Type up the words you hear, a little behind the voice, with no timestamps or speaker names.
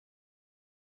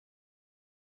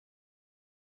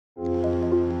The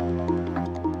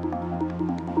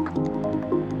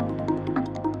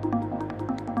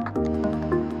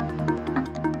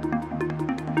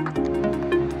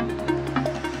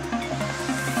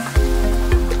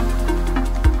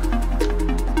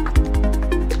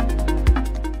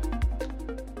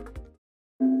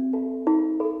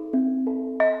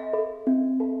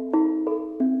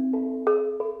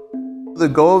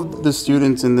goal of the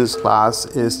students in this class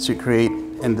is to create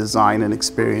and design an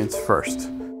experience first.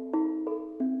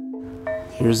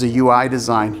 Here's the UI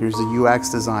design, here's the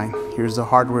UX design, here's the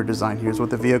hardware design, here's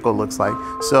what the vehicle looks like.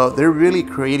 So they're really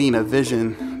creating a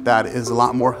vision that is a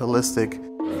lot more holistic.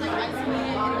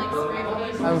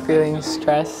 I'm feeling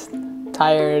stressed,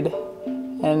 tired,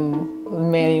 and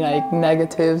many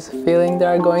negatives feeling that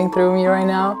are going through me right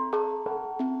now.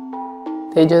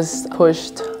 They just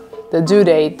pushed the due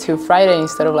date to Friday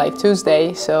instead of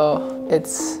Tuesday, so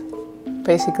it's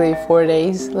basically 4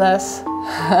 days less.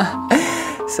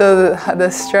 So the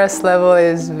stress level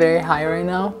is very high right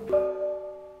now.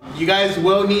 You guys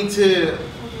will need to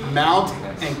mount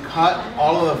and cut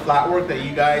all of the flat work that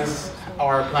you guys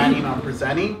are planning on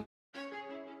presenting.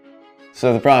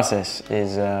 So the process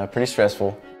is pretty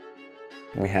stressful.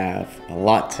 We have a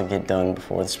lot to get done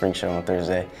before the spring show on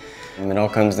Thursday. And it all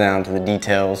comes down to the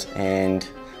details and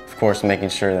of course making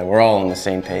sure that we're all on the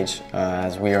same page.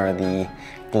 As we are the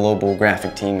global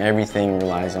graphic team, everything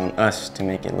relies on us to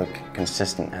make it look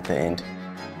consistent at the end.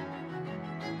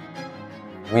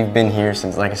 We've been here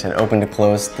since, like I said, open to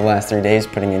close the last 3 days,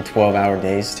 putting in 12-hour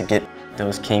days to get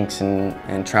those kinks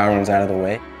and trial runs out of the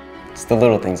way. It's the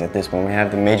little things at this point. We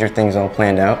have the major things all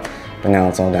planned out, but now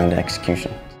it's all down to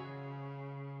execution.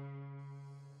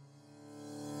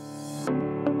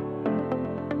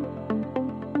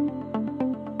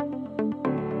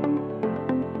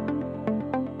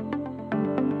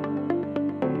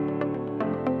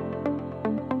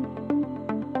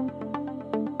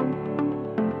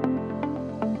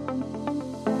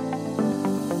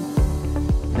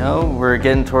 We're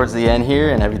getting towards the end here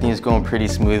and everything is going pretty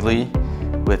smoothly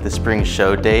with the spring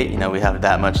show date. We have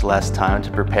that much less time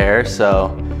to prepare, so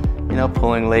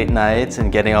pulling late nights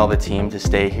and getting all the team to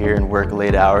stay here and work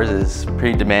late hours is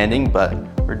pretty demanding, but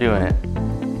we're doing it.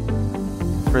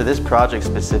 For this project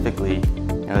specifically,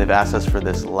 they've asked us for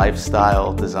this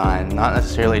lifestyle design, not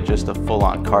necessarily just a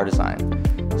full-on car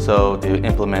design. So to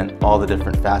implement all the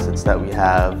different facets that we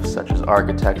have, such as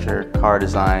architecture, car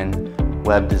design,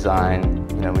 web design,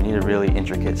 we need a really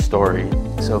intricate story.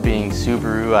 So being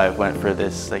Subaru, I went for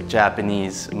this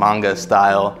Japanese manga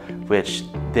style, which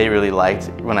they really liked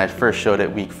when I first showed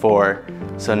it week 4.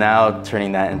 So now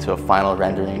turning that into a final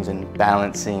renderings and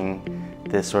balancing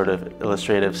this sort of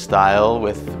illustrative style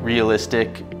with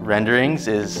realistic renderings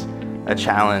is a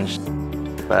challenge,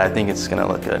 but I think it's gonna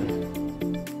look good.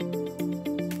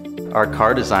 Our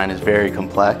car design is very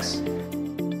complex.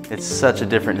 It's such a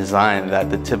different design that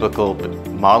the typical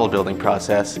model building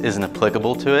process isn't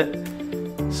applicable to it.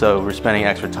 So we're spending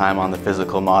extra time on the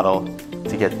physical model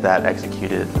to get that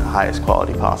executed at the highest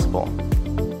quality possible.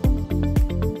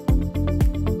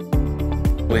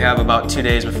 We have about 2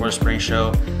 days before the spring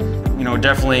show.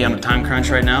 Definitely I'm a time crunch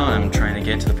right now. I'm trying to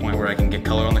get to the point where I can get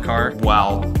color on the car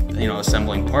while,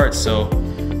 assembling parts. So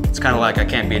it's kind of like I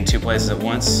can't be in 2 places at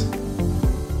once.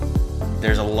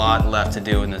 There's a lot left to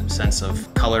do in the sense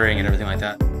of coloring and everything like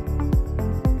that.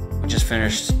 We just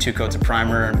finished 2 coats of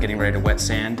primer. I'm getting ready to wet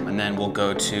sand, and then we'll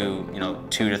go to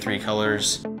 2 to 3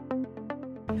 colors.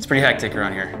 It's pretty hectic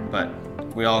around here, but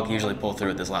we all usually pull through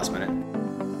at this last minute.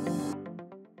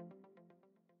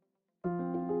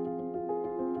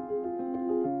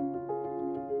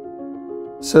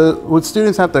 So what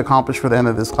students have to accomplish for the end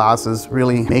of this class is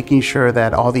really making sure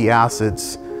that all the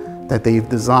assets that they've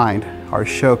designed are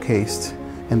showcased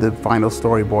in the final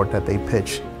storyboard that they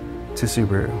pitch to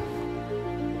Subaru.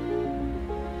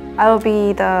 I will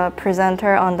be the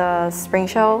presenter on the spring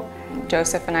show.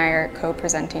 Joseph and I are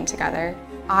co-presenting together.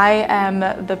 I am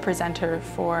the presenter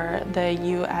for the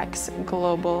UX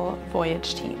Global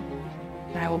Voyage team.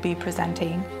 I will be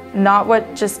presenting not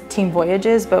what just Team Voyage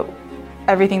is, but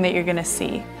everything that you're going to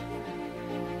see.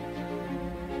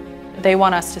 They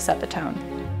want us to set the tone.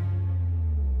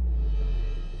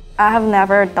 I have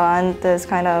never done this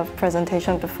kind of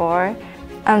presentation before.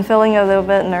 I'm feeling a little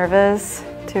bit nervous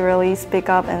to really speak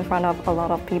up in front of a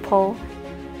lot of people.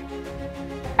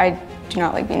 I do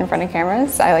not like being in front of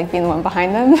cameras. I like being the one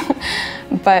behind them.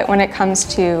 But when it comes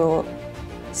to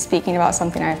speaking about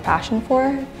something I have passion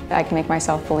for, I can make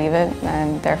myself believe it,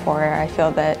 and therefore I feel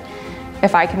that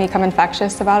if I can become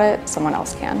infectious about it, someone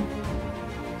else can.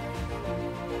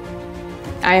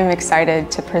 I am excited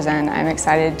to present. I'm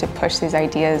excited to push these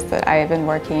ideas that I have been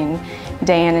working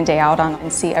day in and day out on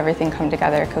and see everything come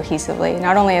together cohesively,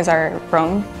 not only as our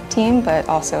Rome team, but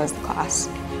also as the class.